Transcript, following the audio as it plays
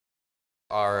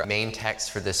Our main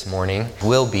text for this morning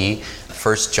will be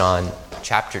 1 John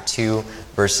chapter 2,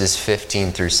 verses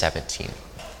 15 through 17.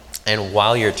 And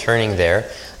while you're turning there,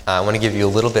 I want to give you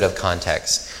a little bit of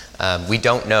context. We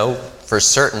don't know for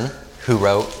certain who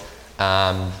wrote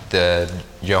the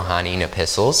Johannine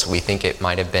epistles. We think it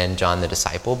might have been John the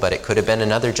disciple, but it could have been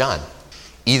another John.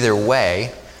 Either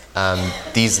way,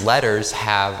 these letters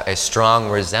have a strong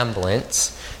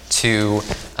resemblance to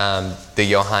the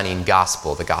Johannine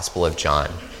gospel, the Gospel of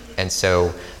John. And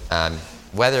so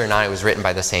whether or not it was written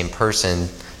by the same person,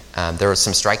 there were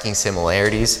some striking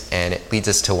similarities, and it leads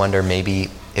us to wonder maybe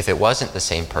if it wasn't the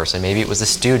same person, maybe it was a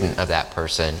student of that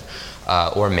person,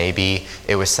 or maybe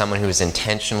it was someone who was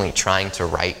intentionally trying to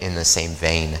write in the same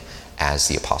vein as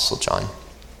the Apostle John.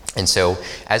 And so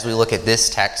as we look at this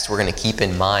text, we're going to keep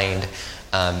in mind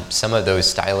some of those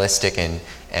stylistic and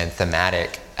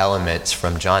thematic elements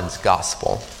from John's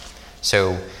gospel.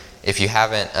 So if you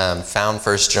haven't found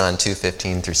 1 John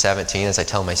 2:15 through 17, as I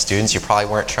tell my students, you probably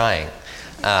weren't trying.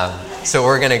 So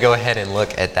we're going to go ahead and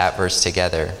look at that verse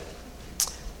together.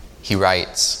 He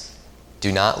writes,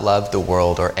 "Do not love the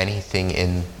world or anything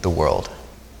in the world.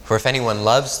 For if anyone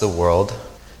loves the world,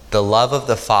 the love of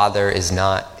the Father is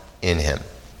not in him.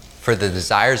 For the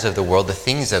desires of the world, the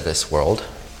things of this world,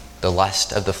 the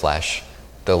lust of the flesh,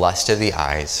 the lust of the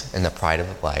eyes, and the pride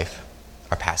of life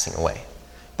are passing away.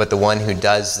 But the one who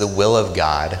does the will of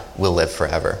God will live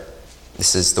forever."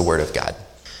 This is the word of God.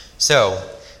 So,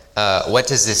 what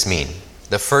does this mean?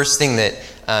 The first thing that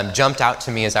jumped out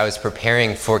to me as I was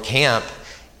preparing for camp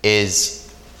is,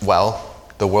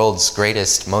 the world's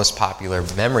greatest, most popular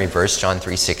memory verse, John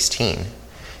 3:16.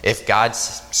 If God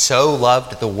so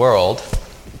loved the world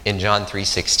in John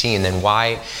 3:16, then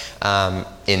why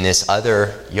in this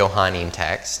other Johannine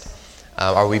text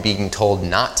are we being told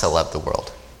not to love the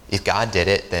world? If God did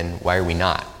it, then why are we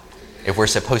not? If we're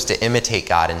supposed to imitate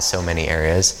God in so many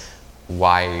areas,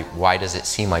 why does it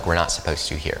seem like we're not supposed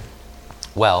to here?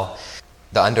 Well,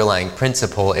 the underlying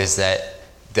principle is that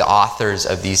the authors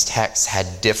of these texts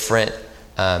had different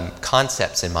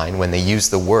concepts in mind when they use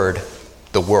the word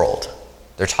the world.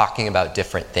 They're talking about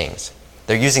different things.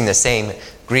 They're using the same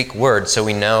Greek word, so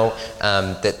we know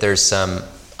that there's some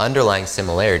underlying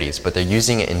similarities, but they're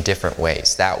using it in different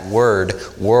ways. That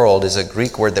word, world, is a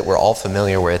Greek word that we're all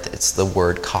familiar with. It's the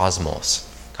word cosmos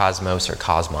or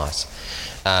cosmos.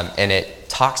 And it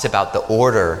talks about the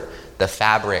order, the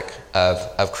fabric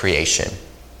of creation,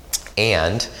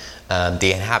 and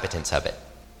the inhabitants of it.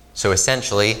 So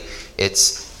essentially,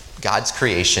 it's God's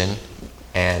creation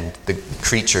and the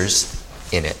creatures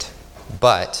in it.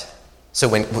 But so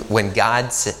when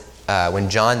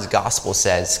John's gospel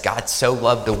says God so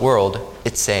loved the world,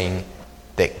 it's saying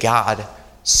that God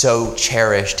so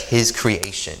cherished his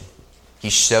creation. He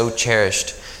so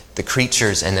cherished the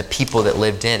creatures and the people that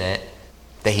lived in it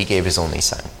that he gave his only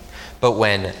son. But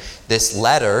when this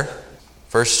letter,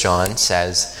 1 John,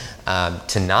 says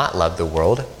to not love the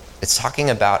world, it's talking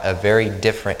about a very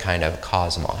different kind of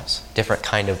cosmos, different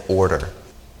kind of order.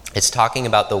 It's talking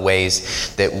about the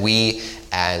ways that we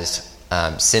as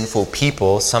sinful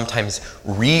people sometimes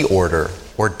reorder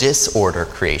or disorder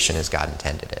creation as God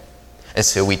intended it. And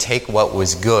so we take what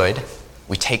was good,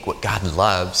 we take what God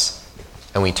loves,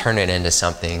 and we turn it into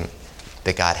something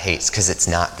that God hates because it's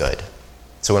not good.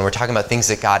 So when we're talking about things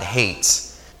that God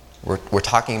hates, we're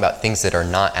talking about things that are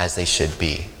not as they should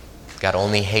be. God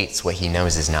only hates what he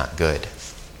knows is not good.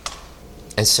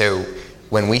 And so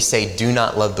when we say do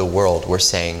not love the world, we're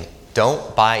saying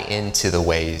don't buy into the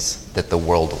ways that the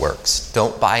world works.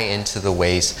 Don't buy into the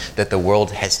ways that the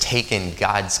world has taken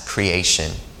God's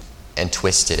creation and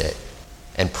twisted it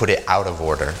and put it out of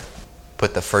order.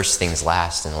 Put the first things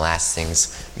last and the last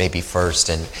things maybe first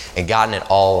and gotten it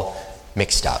all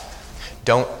mixed up.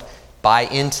 Don't buy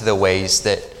into the ways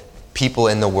that people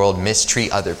in the world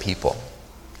mistreat other people.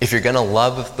 If you're going to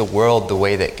love the world the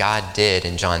way that God did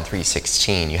in John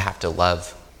 3:16, you have to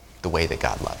love the way that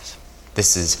God loves.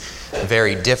 This is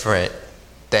very different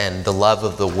than the love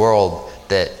of the world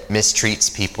that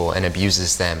mistreats people and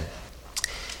abuses them.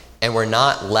 And we're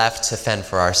not left to fend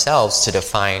for ourselves to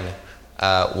define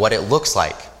what it looks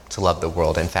like to love the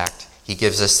world. In fact, he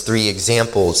gives us 3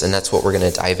 examples, and that's what we're going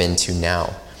to dive into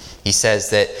now. He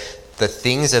says that the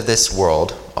things of this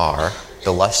world are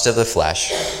the lust of the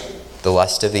flesh, the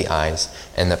lust of the eyes,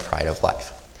 and the pride of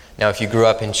life. Now, if you grew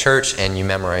up in church and you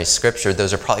memorize scripture,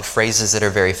 those are probably phrases that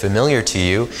are very familiar to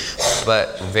you,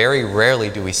 but very rarely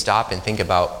do we stop and think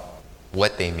about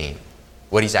what they mean,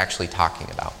 what he's actually talking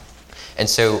about. And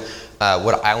so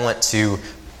what I want to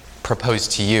propose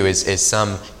to you is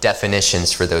some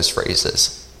definitions for those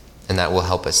phrases, and that will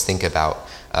help us think about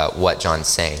what John's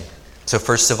saying. So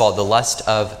first of all, the lust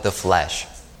of the flesh.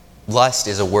 Lust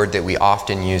is a word that we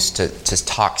often use to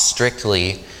talk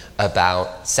strictly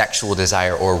about sexual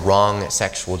desire or wrong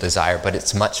sexual desire, but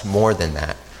it's much more than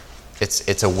that.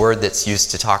 It's a word that's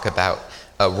used to talk about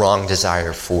a wrong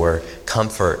desire for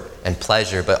comfort and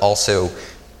pleasure, but also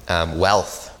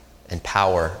wealth and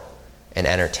power and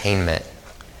entertainment.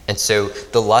 And so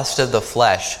the lust of the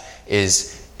flesh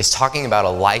is talking about a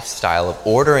lifestyle of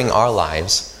ordering our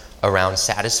lives around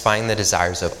satisfying the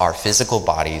desires of our physical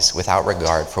bodies without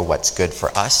regard for what's good for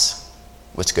us,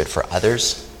 what's good for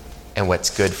others, and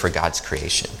what's good for God's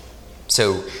creation.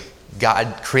 So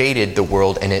God created the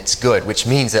world and it's good, which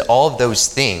means that all of those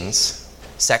things,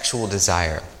 sexual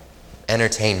desire,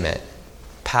 entertainment,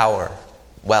 power,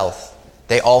 wealth,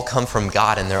 they all come from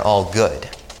God and they're all good.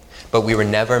 But we were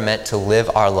never meant to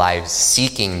live our lives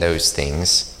seeking those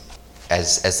things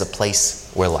as the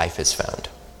place where life is found.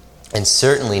 And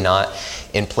certainly not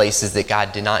in places that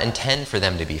God did not intend for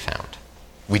them to be found.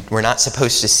 We're not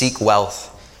supposed to seek wealth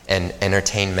and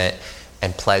entertainment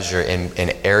and pleasure in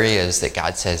areas that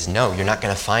God says, no, you're not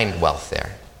going to find wealth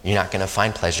there. You're not going to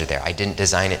find pleasure there. I didn't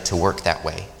design it to work that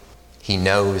way. He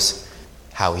knows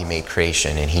how he made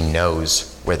creation, and he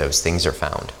knows where those things are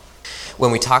found.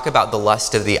 When we talk about the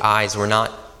lust of the eyes, we're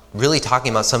not really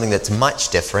talking about something that's much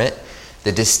different.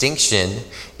 The distinction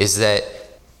is that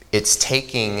it's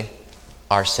taking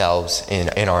ourselves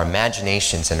in our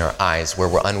imaginations and our eyes where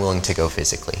we're unwilling to go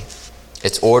physically.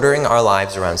 It's ordering our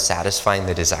lives around satisfying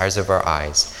the desires of our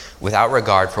eyes without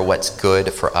regard for what's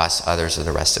good for us, others, or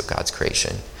the rest of God's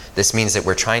creation. This means that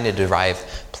we're trying to derive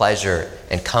pleasure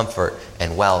and comfort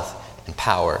and wealth and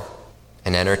power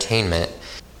and entertainment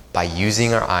by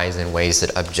using our eyes in ways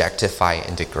that objectify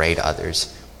and degrade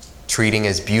others, treating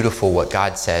as beautiful what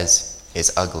God says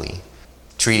is ugly,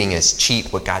 treating as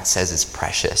cheap what God says is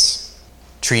precious,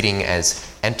 treating as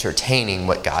entertaining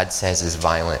what God says is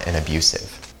violent and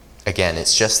abusive. Again,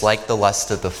 it's just like the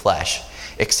lust of the flesh,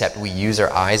 except we use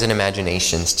our eyes and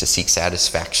imaginations to seek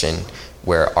satisfaction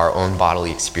where our own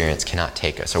bodily experience cannot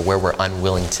take us, or where we're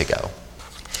unwilling to go.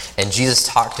 And Jesus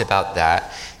talked about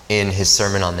that in his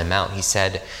Sermon on the Mount. He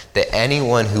said that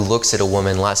anyone who looks at a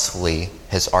woman lustfully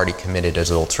has already committed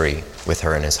adultery with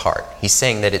her in his heart. He's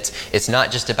saying that it's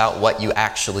not just about what you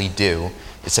actually do,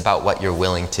 it's about what you're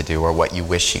willing to do or what you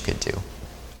wish you could do.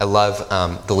 I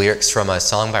love the lyrics from a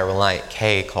song by Relient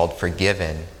K called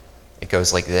Forgiven. It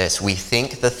goes like this: we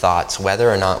think the thoughts whether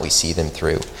or not we see them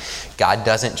through. God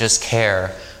doesn't just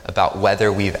care about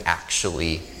whether we've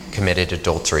actually committed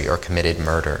adultery or committed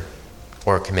murder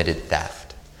or committed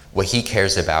theft. What he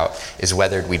cares about is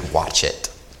whether we'd watch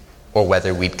it or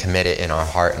whether we'd commit it in our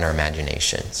heart and our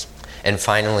imaginations. And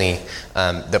finally,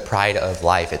 the pride of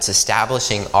life. It's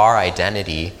establishing our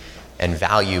identity and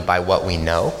value by what we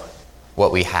know,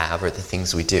 what we have, or the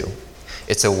things we do.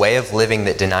 It's a way of living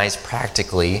that denies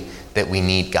practically that we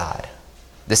need God.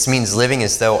 This means living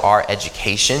as though our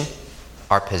education,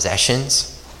 our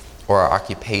possessions, or our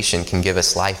occupation can give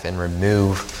us life and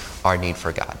remove our need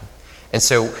for God. And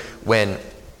so when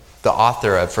the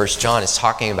author of 1 John is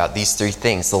talking about these three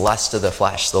things, the lust of the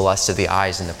flesh, the lust of the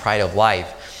eyes, and the pride of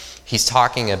life, he's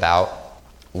talking about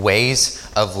ways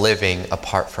of living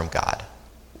apart from God,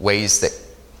 ways that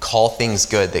call things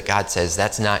good that God says,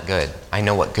 that's not good. I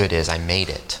know what good is. I made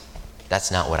it.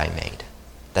 That's not what I made.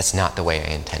 That's not the way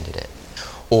I intended it.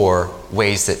 Or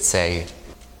ways that say,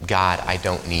 God, I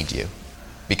don't need you,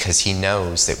 because he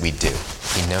knows that we do.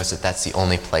 He knows that that's the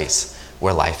only place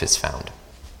where life is found.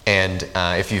 And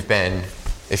if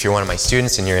you're one of my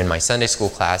students and you're in my Sunday school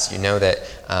class, you know that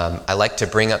I like to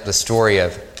bring up the story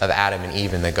of Adam and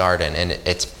Eve in the garden, and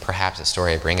it's perhaps a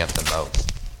story I bring up the most.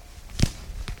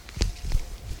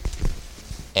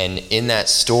 And in that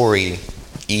story,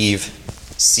 Eve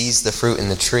sees the fruit in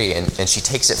the tree, and she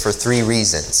takes it for three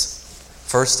reasons.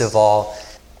 First of all,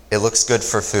 it looks good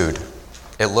for food.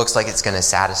 It looks like it's going to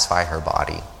satisfy her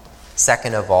body.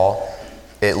 Second of all,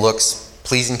 it looks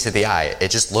pleasing to the eye.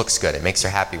 It just looks good. It makes her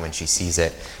happy when she sees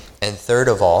it. And third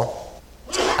of all,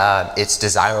 it's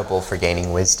desirable for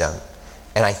gaining wisdom.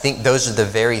 And I think those are the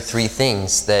very three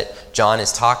things that John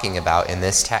is talking about in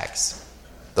this text: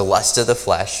 the lust of the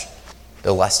flesh,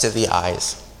 the lust of the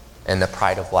eyes, and the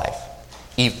pride of life.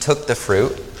 Eve took the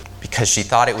fruit because she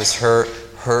thought it was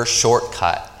her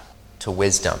shortcut to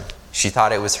wisdom. She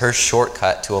thought it was her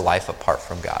shortcut to a life apart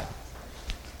from God.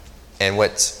 And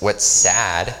what's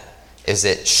sad is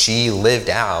that she lived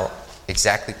out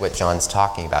exactly what John's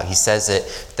talking about. He says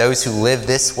that those who live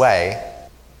this way,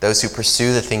 those who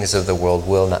pursue the things of the world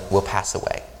will pass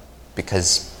away,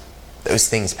 because those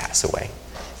things pass away.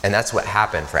 And that's what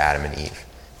happened for Adam and Eve.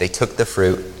 They took the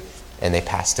fruit and they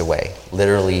passed away,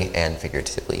 literally and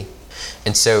figuratively.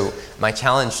 And so my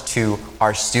challenge to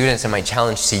our students and my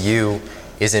challenge to you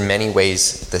is in many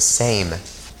ways the same.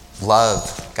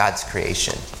 Love God's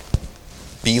creation.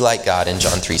 Be like God in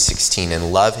John 3:16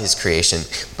 and love his creation,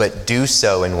 but do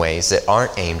so in ways that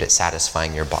aren't aimed at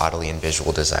satisfying your bodily and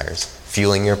visual desires,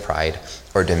 fueling your pride,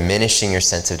 or diminishing your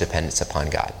sense of dependence upon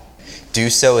God. Do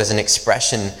so as an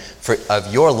expression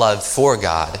of your love for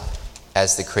God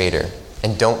as the creator,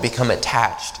 and don't become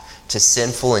attached to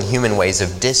sinful and human ways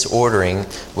of disordering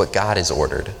what God has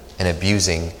ordered and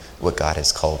abusing what God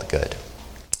has called good.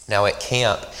 Now at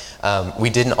camp, we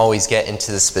didn't always get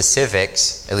into the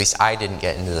specifics, at least I didn't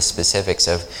get into the specifics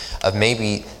of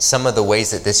maybe some of the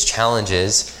ways that this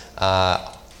challenges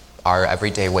our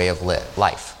everyday way of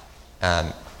life.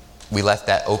 We left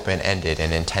that open-ended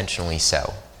and intentionally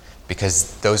so,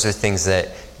 because those are things that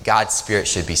God's Spirit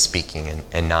should be speaking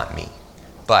and not me.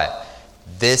 But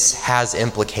this has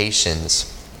implications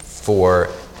for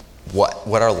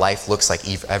what our life looks like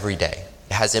every day.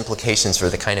 It has implications for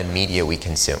the kind of media we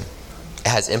consume. It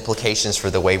has implications for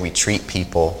the way we treat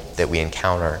people that we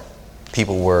encounter,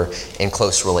 people we're in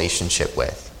close relationship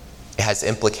with. It has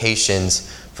implications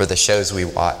for the shows we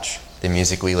watch, the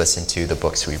music we listen to, the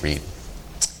books we read.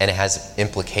 And it has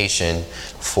implication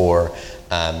for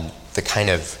the kind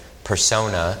of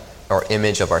persona or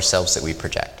image of ourselves that we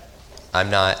project. I'm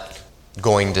not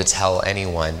going to tell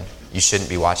anyone you shouldn't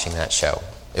be watching that show,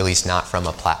 at least not from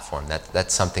a platform.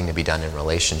 That's something to be done in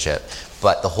relationship.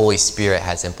 But the Holy Spirit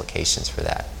has implications for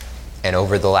that. And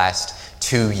over the last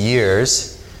 2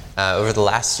 years, over the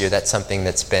last year, that's something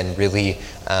that's been really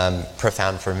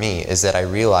profound for me, is that I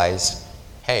realized,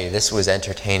 hey, this was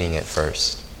entertaining at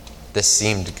first. This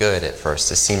seemed good at first.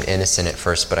 This seemed innocent at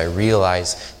first, but I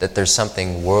realized that there's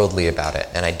something worldly about it.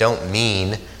 And I don't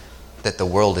mean that the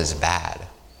world is bad,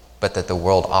 but that the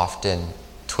world often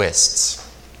twists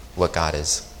what God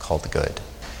has called good.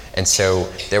 And so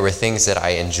there were things that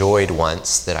I enjoyed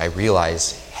once that I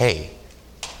realized, hey,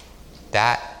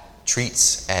 that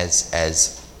treats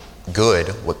as good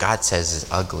what God says is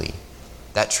ugly.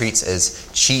 That treats as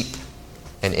cheap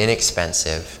and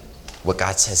inexpensive what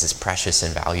God says is precious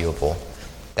and valuable.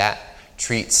 That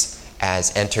treats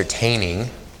as entertaining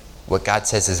what God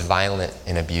says is violent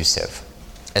and abusive.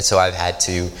 And so I've had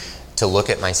to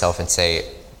look at myself and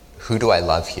say, who do I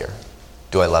love here?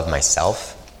 Do I love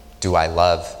myself? Do I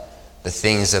love the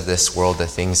things of this world, the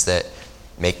things that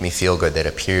make me feel good, that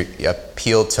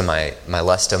appeal to my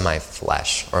lust of my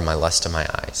flesh or my lust of my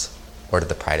eyes or to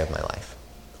the pride of my life?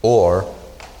 Or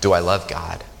do I love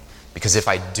God? Because if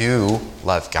I do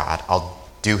love God, I'll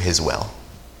do his will.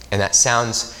 And that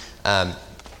sounds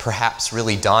perhaps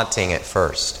really daunting at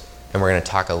first. And we're going to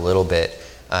talk a little bit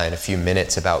in a few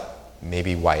minutes about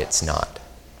maybe why it's not.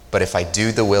 But if I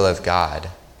do the will of God,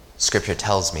 Scripture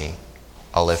tells me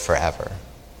I'll live forever.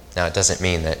 Now, it doesn't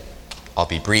mean that I'll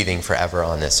be breathing forever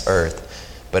on this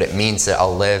earth, but it means that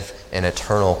I'll live an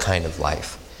eternal kind of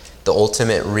life. The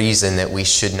ultimate reason that we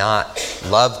should not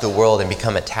love the world and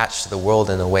become attached to the world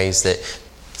in the ways that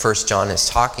 1 John is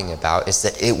talking about is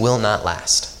that it will not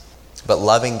last. But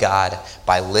loving God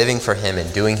by living for him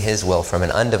and doing his will from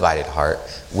an undivided heart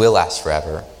will last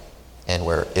forever, and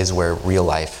where real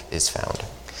life is found.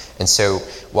 And so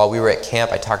while we were at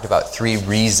camp, I talked about 3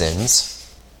 reasons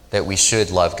that we should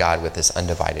love God with this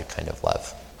undivided kind of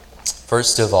love.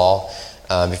 First of all,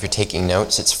 if you're taking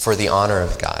notes, it's for the honor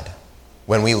of God.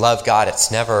 When we love God,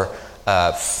 it's never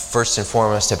first and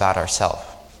foremost about ourselves.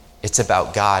 It's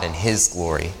about God and his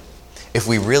glory. If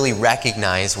we really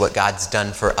recognize what God's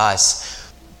done for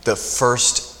us, the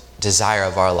first desire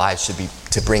of our lives should be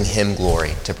to bring him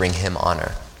glory, to bring him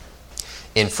honor.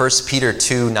 In 1 Peter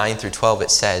 2, 9 through 12,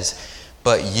 it says,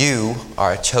 "But you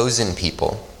are a chosen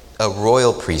people, a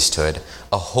royal priesthood,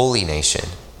 a holy nation,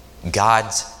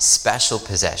 God's special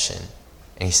possession."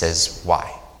 And he says,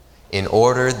 why? "In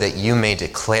order that you may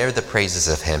declare the praises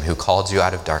of him who called you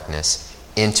out of darkness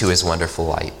into his wonderful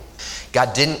light."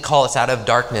 God didn't call us out of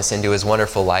darkness into his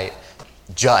wonderful light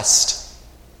just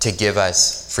to give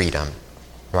us freedom,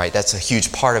 right? That's a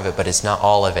huge part of it, but it's not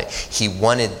all of it. He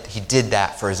did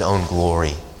that for his own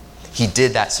glory. He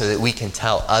did that so that we can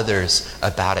tell others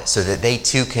about it, so that they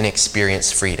too can experience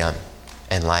freedom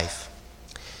and life.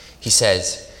 He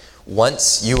says,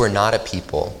 "Once you were not a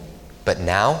people, but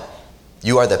now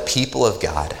you are the people of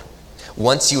God.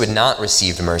 Once you had not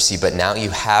received mercy, but now you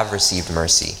have received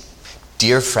mercy.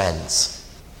 Dear friends,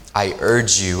 I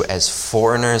urge you as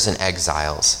foreigners and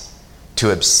exiles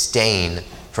to abstain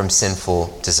from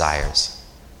sinful desires,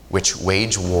 which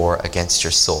wage war against your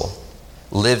soul.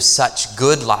 Live such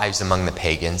good lives among the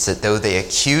pagans that though they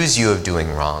accuse you of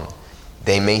doing wrong,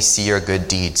 they may see your good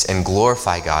deeds and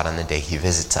glorify God on the day he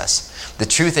visits us. The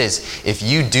truth is, if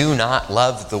you do not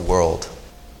love the world,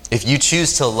 if you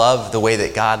choose to love the way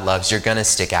that God loves, you're going to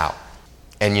stick out.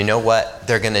 And you know what?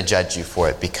 They're going to judge you for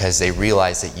it because they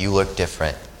realize that you look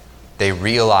different. They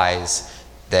realize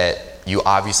that you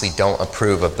obviously don't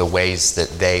approve of the ways that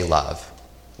they love,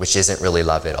 which isn't really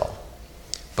love at all.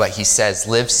 But he says,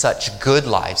 live such good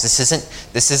lives.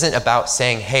 This isn't about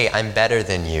saying, hey, I'm better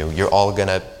than you. You're all going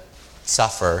to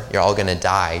suffer. You're all going to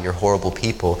die. You're horrible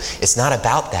people. It's not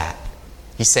about that.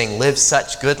 He's saying, live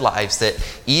such good lives that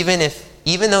even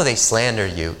though they slander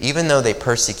you, even though they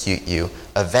persecute you,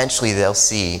 eventually they'll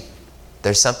see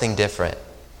there's something different.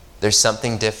 There's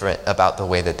something different about the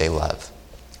way that they love.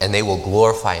 And they will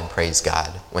glorify and praise God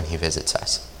when he visits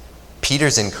us.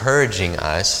 Peter's encouraging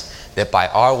us that by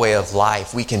our way of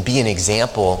life, we can be an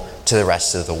example to the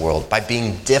rest of the world. By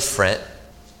being different,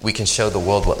 we can show the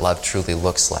world what love truly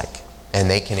looks like. And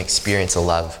they can experience a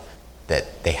love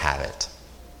that they haven't.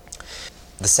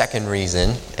 The second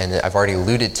reason, and I've already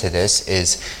alluded to this,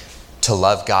 is to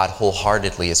love God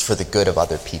wholeheartedly is for the good of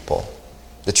other people.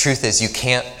 The truth is, you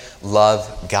can't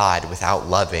love God without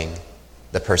loving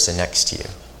the person next to you,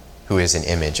 who is an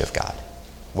image of God.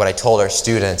 What I told our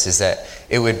students is that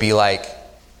it would be like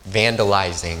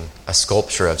vandalizing a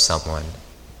sculpture of someone,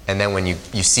 and then when you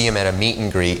see them at a meet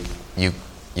and greet, you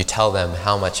tell them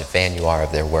how much a fan you are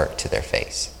of their work to their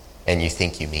face, and you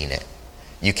think you mean it.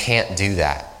 You can't do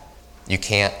that. You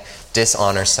can't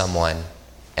dishonor someone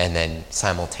and then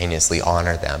simultaneously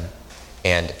honor them.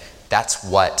 And that's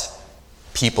what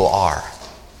people are.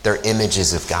 They're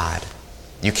images of God.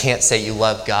 You can't say you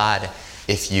love God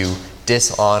if you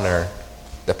dishonor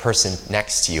the person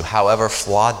next to you, however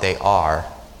flawed they are,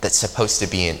 that's supposed to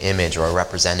be an image or a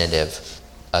representative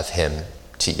of him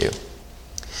to you.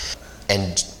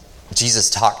 And Jesus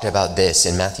talked about this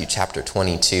in Matthew chapter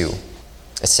 22.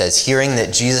 It says, hearing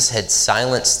that Jesus had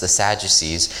silenced the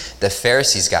Sadducees, the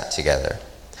Pharisees got together.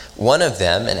 One of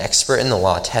them, an expert in the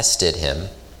law, tested him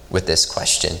with this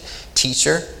question,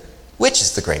 Teacher, which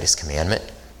is the greatest commandment?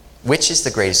 Which is the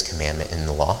greatest commandment in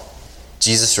the law?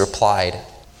 Jesus replied,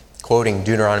 quoting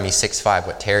Deuteronomy 6:5,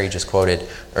 what Terry just quoted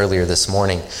earlier this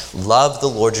morning, love the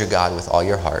Lord your God with all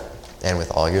your heart and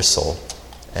with all your soul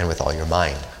and with all your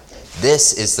mind.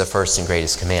 This is the first and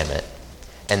greatest commandment.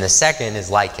 And the second is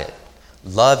like it.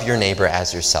 Love your neighbor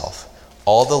as yourself.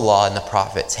 All the law and the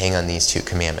prophets hang on these two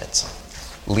commandments.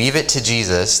 Leave it to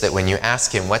Jesus that when you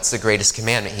ask him what's the greatest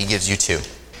commandment, he gives you two.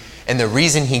 And the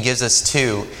reason he gives us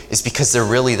two is because they're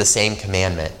really the same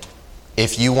commandment.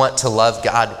 If you want to love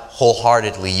God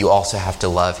wholeheartedly, you also have to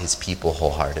love his people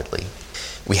wholeheartedly.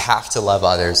 We have to love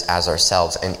others as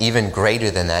ourselves. And even greater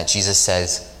than that, Jesus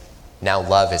says, now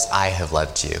love as I have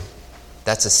loved you.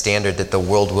 That's a standard that the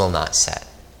world will not set.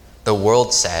 The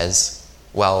world says,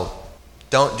 well,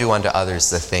 don't do unto others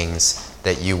the things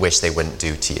that you wish they wouldn't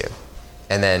do to you.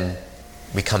 And then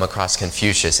we come across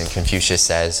Confucius, and Confucius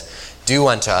says, do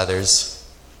unto others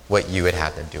what you would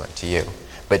have them do unto you.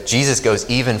 But Jesus goes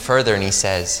even further and he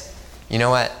says, you know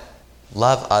what?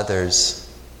 Love others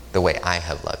the way I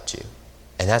have loved you.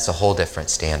 And that's a whole different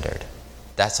standard.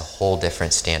 That's a whole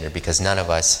different standard because none of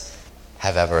us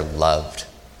have ever loved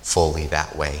fully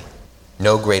that way.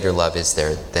 No greater love is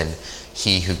there than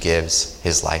he who gives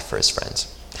his life for his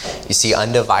friends. You see,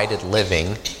 undivided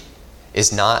living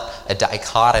is not a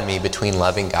dichotomy between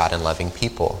loving God and loving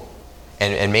people.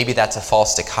 And maybe that's a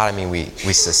false dichotomy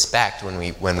we suspect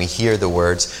when we hear the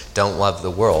words, don't love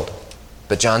the world.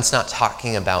 But John's not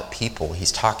talking about people.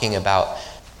 He's talking about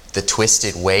the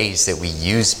twisted ways that we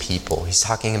use people. He's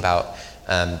talking about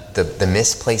the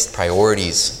misplaced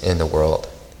priorities in the world.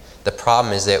 The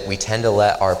problem is that we tend to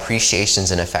let our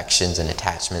appreciations and affections and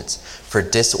attachments for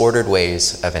disordered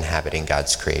ways of inhabiting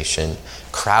God's creation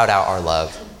crowd out our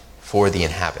love for the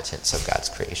inhabitants of God's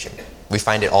creation. We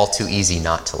find it all too easy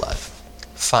not to love.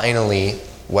 Finally,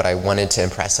 what I wanted to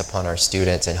impress upon our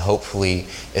students, and hopefully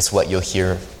it's what you'll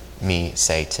hear me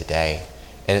say today,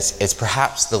 and it's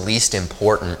perhaps the least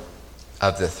important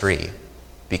of the three,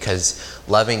 because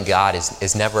loving God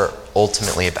is never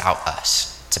ultimately about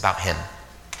us. It's about him.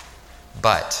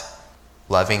 But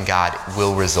loving God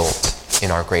will result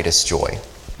in our greatest joy.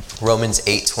 Romans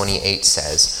 8:28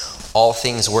 says, all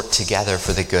things work together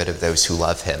for the good of those who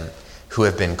love him, who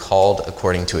have been called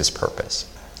according to his purpose.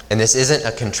 And this isn't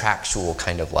a contractual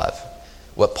kind of love.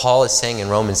 What Paul is saying in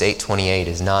Romans 8:28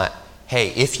 is not, hey,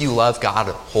 if you love God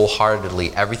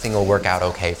wholeheartedly, everything will work out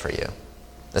okay for you.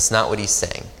 That's not what he's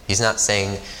saying. He's not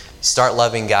saying, start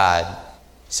loving God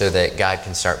so that God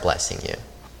can start blessing you.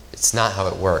 It's not how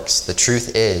it works. The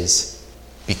truth is,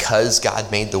 because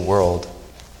God made the world,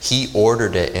 He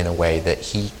ordered it in a way that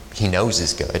he knows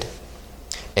is good,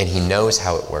 and he knows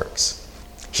how it works.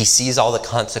 He sees all the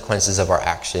consequences of our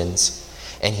actions,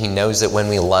 and he knows that when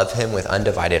we love him with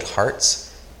undivided hearts,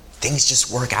 things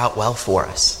just work out well for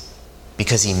us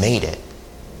because he made it.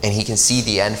 And he can see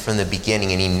the end from the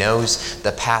beginning, and he knows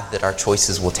the path that our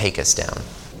choices will take us down.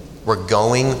 We're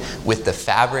going with the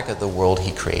fabric of the world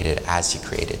he created as he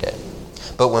created it.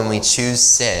 But when we choose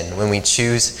sin, when we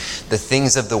choose the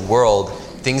things of the world,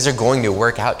 things are going to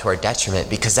work out to our detriment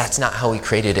because that's not how he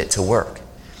created it to work.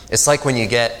 It's like when you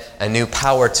get a new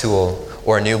power tool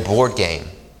or a new board game.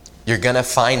 You're going to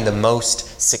find the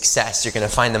most success, you're going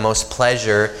to find the most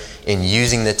pleasure in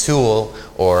using the tool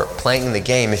or playing the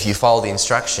game if you follow the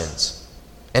instructions.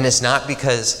 And it's not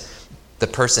because the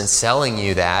person selling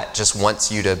you that just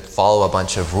wants you to follow a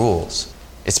bunch of rules.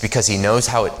 It's because he knows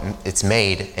how it's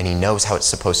made, and he knows how it's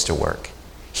supposed to work.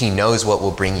 He knows what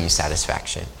will bring you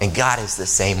satisfaction. And God is the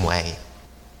same way.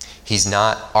 He's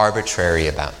not arbitrary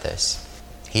about this.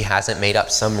 He hasn't made up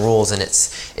some rules, and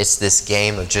it's this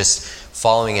game of just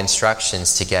following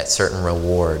instructions to get certain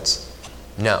rewards.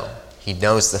 No, he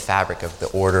knows the fabric of the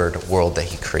ordered world that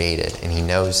he created, and he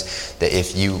knows that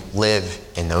if you live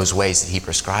in those ways that he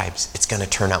prescribes, it's going to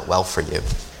turn out well for you.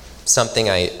 Something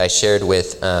I shared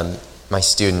with my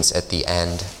students at the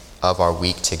end of our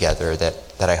week together that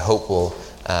I hope will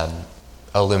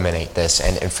illuminate this,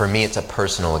 and for me it's a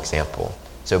personal example,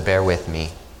 so bear with me.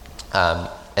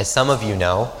 As some of you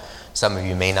know, some of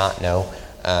you may not know,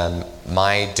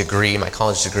 my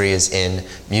college degree is in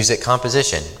music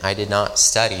composition. I did not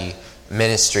study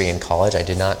ministry in college. I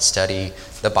did not study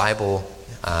the Bible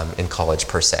in college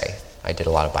per se. I did a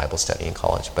lot of Bible study in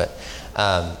college, but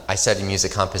I studied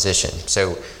music composition.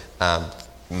 So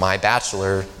my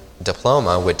bachelor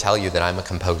diploma would tell you that I'm a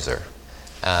composer.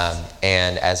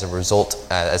 And as a result,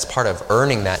 as part of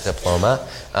earning that diploma,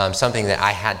 something that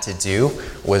I had to do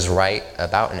was write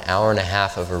about an hour and a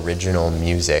half of original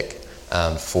music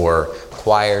for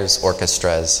choirs,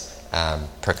 orchestras,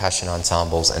 percussion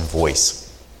ensembles, and voice.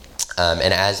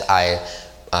 And as I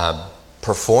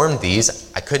performed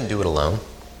these, I couldn't do it alone.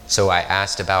 So I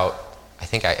asked it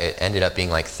ended up being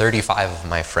like 35 of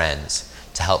my friends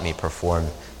to help me perform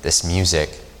this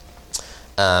music.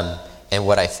 And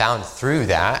what I found through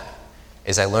that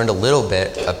is I learned a little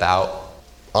bit about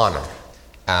honor.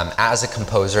 As a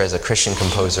composer, as a Christian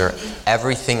composer,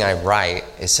 everything I write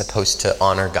is supposed to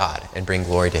honor God and bring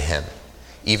glory to him.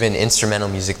 Even instrumental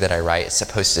music that I write is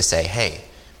supposed to say, hey,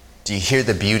 do you hear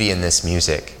the beauty in this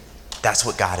music? That's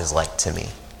what God is like to me.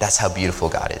 That's how beautiful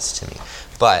God is to me.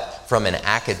 But from an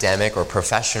academic or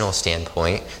professional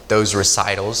standpoint, those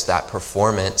recitals, that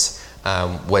performance,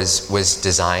 was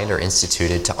designed or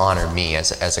instituted to honor me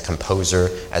as a composer,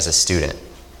 as a student.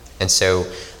 And so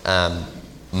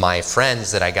my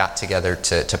friends that I got together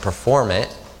to perform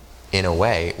it, in a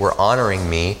way, were honoring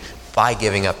me by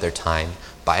giving up their time,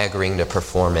 by agreeing to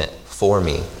perform it for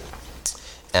me.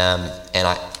 And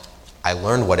I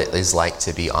learned what it is like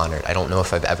to be honored. I don't know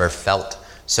if I've ever felt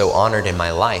so honored in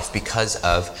my life because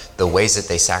of the ways that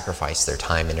they sacrifice their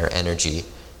time and their energy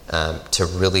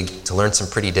to learn some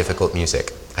pretty difficult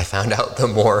music. I found out the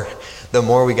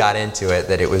more we got into it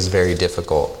that it was very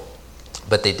difficult.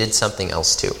 But they did something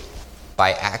else too.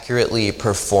 By accurately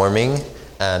performing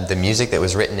the music that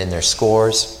was written in their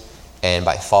scores, and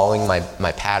by following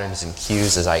my patterns and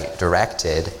cues as I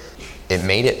directed, it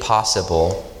made it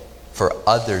possible for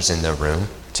others in the room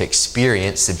to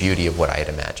experience the beauty of what I had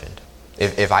imagined.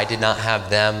 If I did not have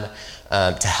them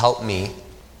to help me,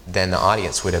 then the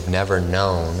audience would have never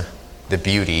known the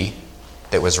beauty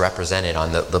that was represented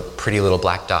on the pretty little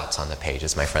black dots on the page,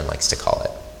 as my friend likes to call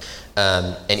it.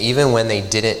 And even when they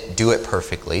didn't do it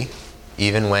perfectly,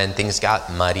 even when things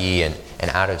got muddy and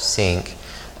out of sync,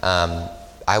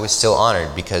 I was still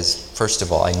honored because, first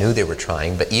of all, I knew they were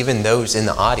trying, but even those in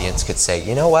the audience could say,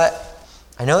 you know what?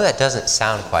 I know that doesn't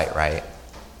sound quite right,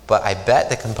 but I bet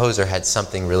the composer had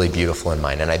something really beautiful in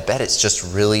mind, and I bet it's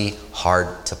just really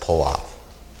hard to pull off.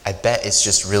 I bet it's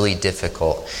just really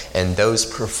difficult. And those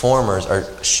performers are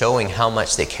showing how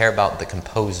much they care about the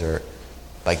composer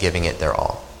by giving it their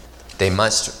all. They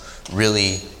must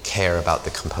really care about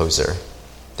the composer.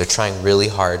 They're trying really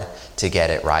hard to get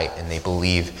it right, and they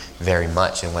believe very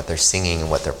much in what they're singing and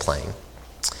what they're playing.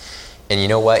 And you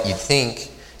know what? You'd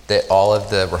think that all of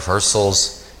the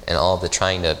rehearsals and all of the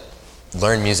trying to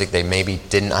learn music they maybe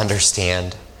didn't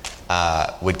understand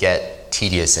would get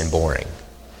tedious and boring.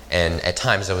 And at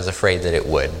times I was afraid that it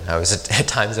would. At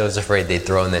times I was afraid they'd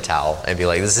throw in the towel and be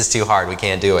like, this is too hard, we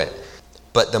can't do it.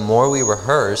 But the more we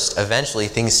rehearsed, eventually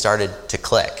things started to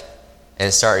click and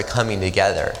it started coming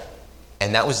together.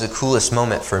 And that was the coolest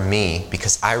moment for me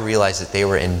because I realized that they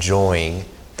were enjoying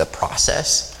the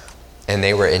process and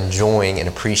they were enjoying and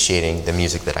appreciating the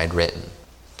music that I'd written.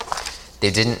 They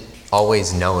didn't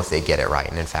always know if they'd get it right.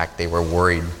 And in fact, they were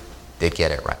worried they'd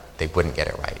get it right. They wouldn't get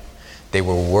it right. They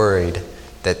were worried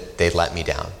that they'd let me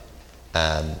down.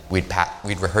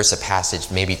 We'd rehearse a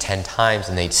passage maybe 10 times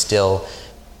and they'd still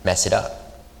mess it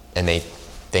up. And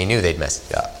they knew they'd mess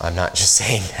it up. I'm not just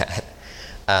saying that.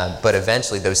 But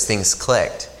eventually those things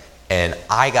clicked and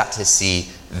I got to see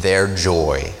their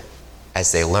joy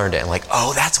as they learned it. And like,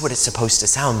 oh, that's what it's supposed to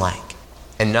sound like.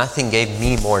 And nothing gave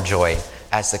me more joy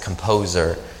as the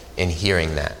composer in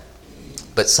hearing that.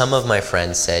 But some of my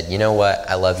friends said, you know what,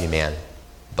 I love you, man,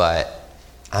 but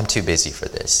I'm too busy for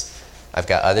this. I've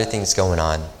got other things going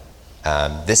on.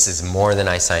 This is more than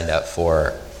I signed up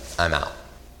for. I'm out.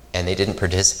 And they didn't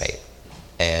participate.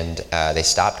 And they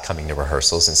stopped coming to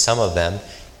rehearsals, and some of them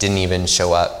didn't even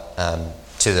show up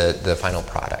to the final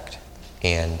product.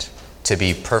 And to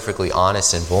be perfectly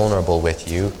honest and vulnerable with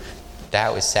you,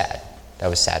 that was sad. That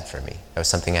was sad for me. That was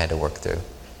something I had to work through.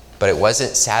 But it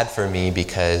wasn't sad for me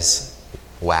because,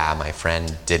 wow, my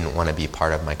friend didn't want to be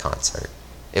part of my concert.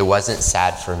 It wasn't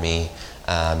sad for me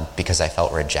because I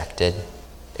felt rejected.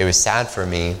 It was sad for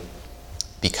me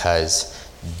because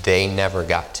they never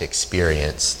got to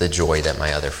experience the joy that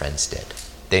my other friends did.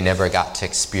 They never got to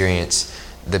experience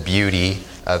the beauty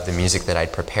of the music that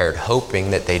I'd prepared,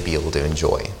 hoping that they'd be able to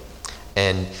enjoy.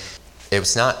 And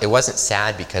it wasn't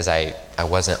sad because I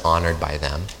wasn't honored by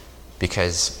them,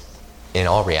 because in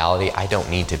all reality, I don't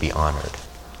need to be honored.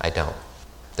 I don't.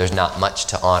 There's not much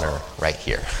to honor right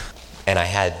here. And I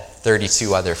had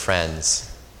 32 other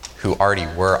friends who already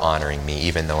were honoring me,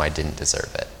 even though I didn't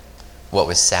deserve it. What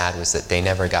was sad was that they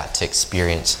never got to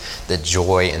experience the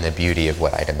joy and the beauty of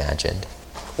what I'd imagined,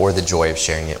 or the joy of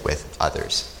sharing it with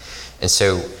others. And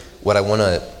so what I want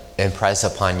to impress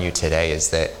upon you today is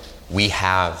that we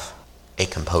have a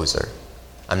composer.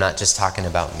 I'm not just talking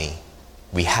about me.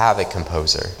 We have a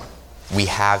composer. We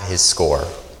have his score.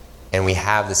 And we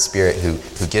have the Spirit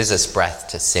who gives us breath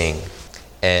to sing.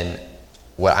 And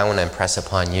what I want to impress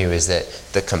upon you is that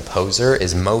the composer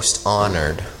is most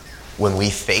honored when we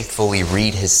faithfully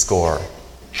read his score,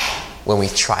 when we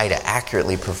try to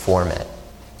accurately perform it.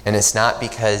 And it's not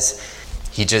because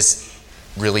he just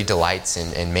really delights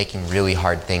in making really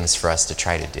hard things for us to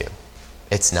try to do.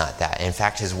 It's not that. In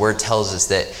fact, his word tells us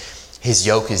that his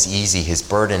yoke is easy, his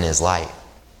burden is light.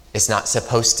 It's not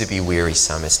supposed to be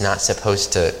wearisome. It's not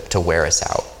supposed to wear us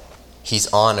out.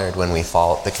 He's honored when we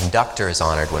follow. The conductor is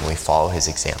honored when we follow his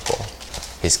example,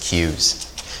 his cues.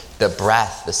 The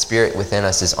breath, the Spirit within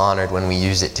us is honored when we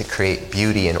use it to create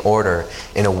beauty and order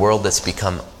in a world that's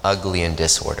become ugly and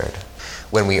disordered.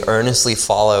 When we earnestly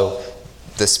follow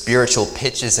the spiritual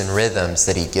pitches and rhythms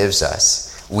that he gives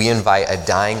us, we invite a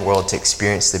dying world to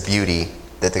experience the beauty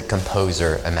that the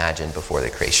composer imagined before the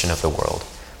creation of the world,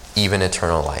 even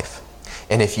eternal life.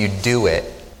 And if you do it,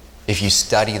 if you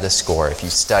study the score, if you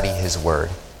study his word,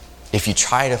 if you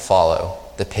try to follow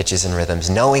the pitches and rhythms,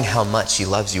 knowing how much he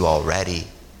loves you already,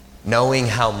 knowing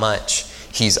how much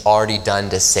he's already done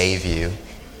to save you,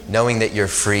 knowing that you're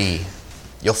free,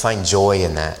 you'll find joy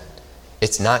in that.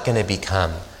 It's not going to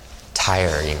become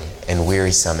tiring and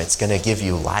wearisome. It's going to give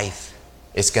you life.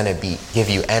 It's going to give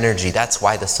you energy. That's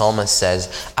why the psalmist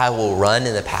says, I will run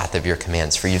in the path of your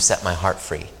commands, for you've set my heart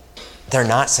free. They're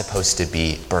not supposed to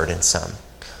be burdensome.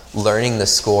 Learning the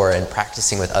score and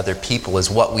practicing with other people is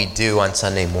what we do on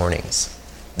Sunday mornings.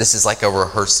 This is like a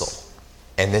rehearsal,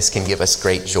 and this can give us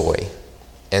great joy.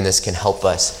 And this can help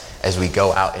us as we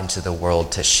go out into the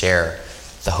world to share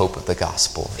the hope of the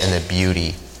gospel and the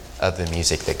beauty of the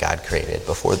music that God created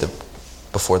before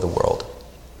the world.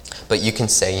 But you can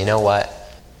say, you know what?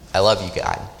 I love you,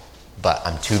 God, but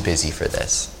I'm too busy for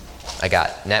this. I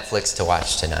got Netflix to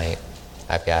watch tonight.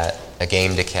 I've got a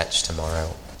game to catch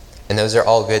tomorrow. And those are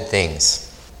all good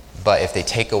things. But if they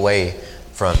take away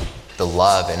from the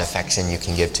love and affection you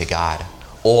can give to God,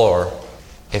 or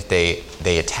if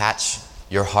they attach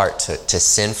your heart to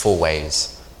sinful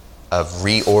ways of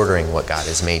reordering what God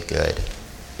has made good,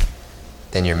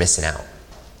 then you're missing out.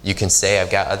 You can say,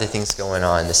 I've got other things going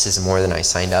on. This is more than I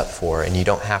signed up for, and you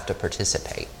don't have to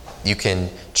participate. You can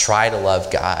try to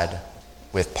love God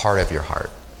with part of your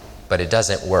heart, but it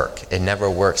doesn't work. It never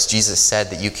works. Jesus said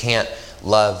that you can't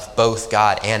love both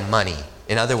God and money.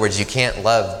 In other words, you can't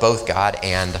love both God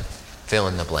and fill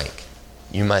in the blank.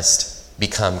 You must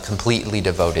become completely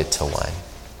devoted to one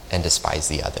and despise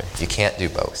the other. You can't do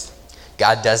both.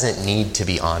 God doesn't need to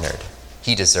be honored.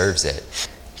 He deserves it.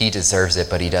 He deserves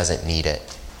it, but he doesn't need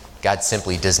it. God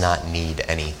simply does not need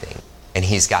anything. And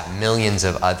he's got millions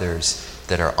of others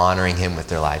that are honoring him with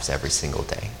their lives every single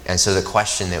day. And so the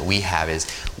question that we have is,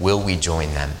 will we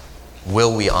join them?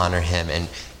 Will we honor him and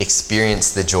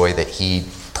experience the joy that he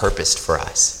purposed for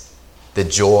us? The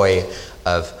joy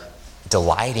of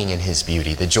delighting in his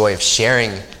beauty, the joy of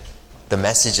sharing the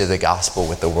message of the gospel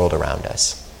with the world around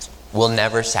us. We'll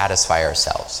never satisfy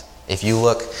ourselves. If you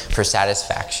look for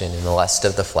satisfaction in the lust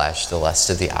of the flesh, the lust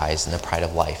of the eyes, and the pride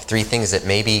of life, three things that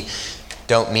maybe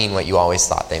don't mean what you always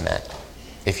thought they meant.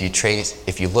 If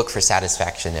you look for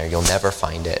satisfaction there, you'll never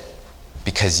find it,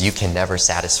 because you can never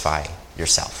satisfy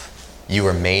yourself. You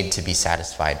were made to be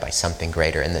satisfied by something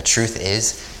greater. And the truth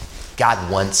is, God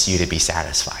wants you to be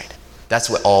satisfied. That's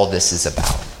what all this is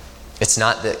about. It's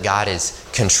not that God is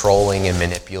controlling and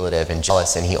manipulative and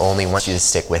jealous and he only wants you to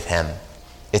stick with him.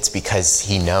 It's because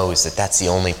he knows that that's the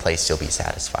only place you'll be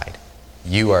satisfied.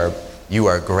 You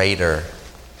are greater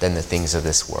than the things of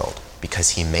this world because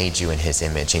he made you in his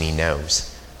image and he knows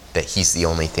that he's the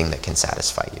only thing that can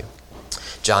satisfy you.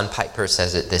 John Piper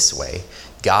says it this way: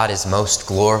 God is most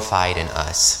glorified in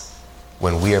us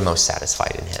when we are most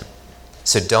satisfied in him.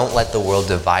 So don't let the world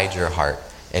divide your heart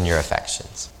and your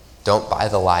affections. Don't buy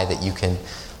the lie that you can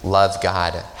love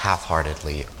God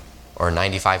half-heartedly or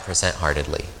 95%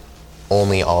 heartedly.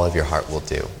 Only all of your heart will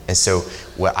do. And so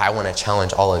what I want to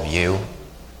challenge all of you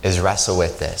is wrestle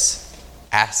with this.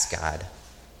 Ask God.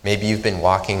 Maybe you've been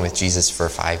walking with Jesus for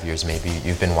 5 years. Maybe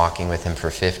you've been walking with him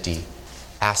for 50.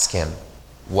 Ask him,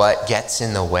 what gets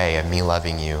in the way of me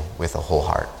loving you with a whole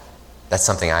heart? That's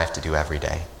something I have to do every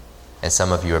day. And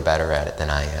some of you are better at it than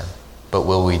I am. But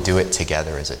will we do it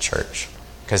together as a church?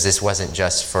 Because this wasn't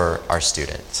just for our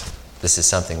students. This is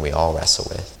something we all wrestle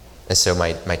with. And so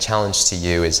my challenge to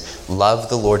you is love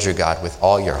the Lord your God with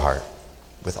all your heart,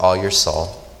 with all your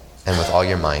soul, and with all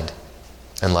your mind.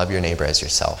 And love your neighbor as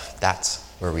yourself. That's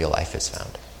where real life is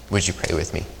found. Would you pray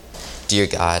with me? Dear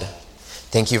God,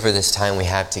 thank you for this time we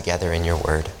have together in your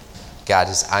word. God,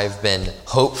 as I've been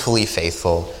hopefully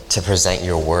faithful to present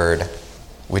your word,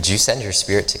 would you send your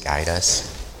Spirit to guide us?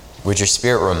 Would your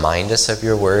Spirit remind us of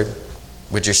your word?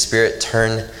 Would your Spirit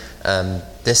turn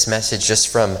this message just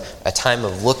from a time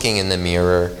of looking in the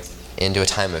mirror into a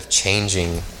time of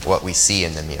changing what we see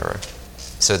in the mirror,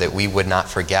 so that we would not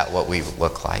forget what we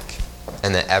look like,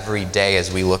 and that every day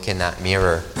as we look in that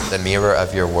mirror, the mirror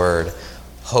of your word,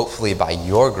 hopefully by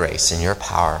your grace and your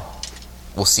power,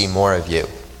 we'll see more of you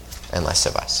and less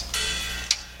of us.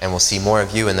 And we'll see more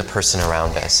of you in the person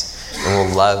around us, and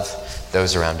we'll love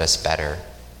those around us better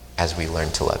as we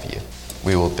learn to love you.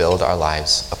 We will build our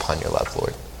lives upon your love,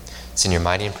 Lord. It's in your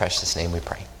mighty and precious name we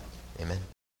pray. Amen.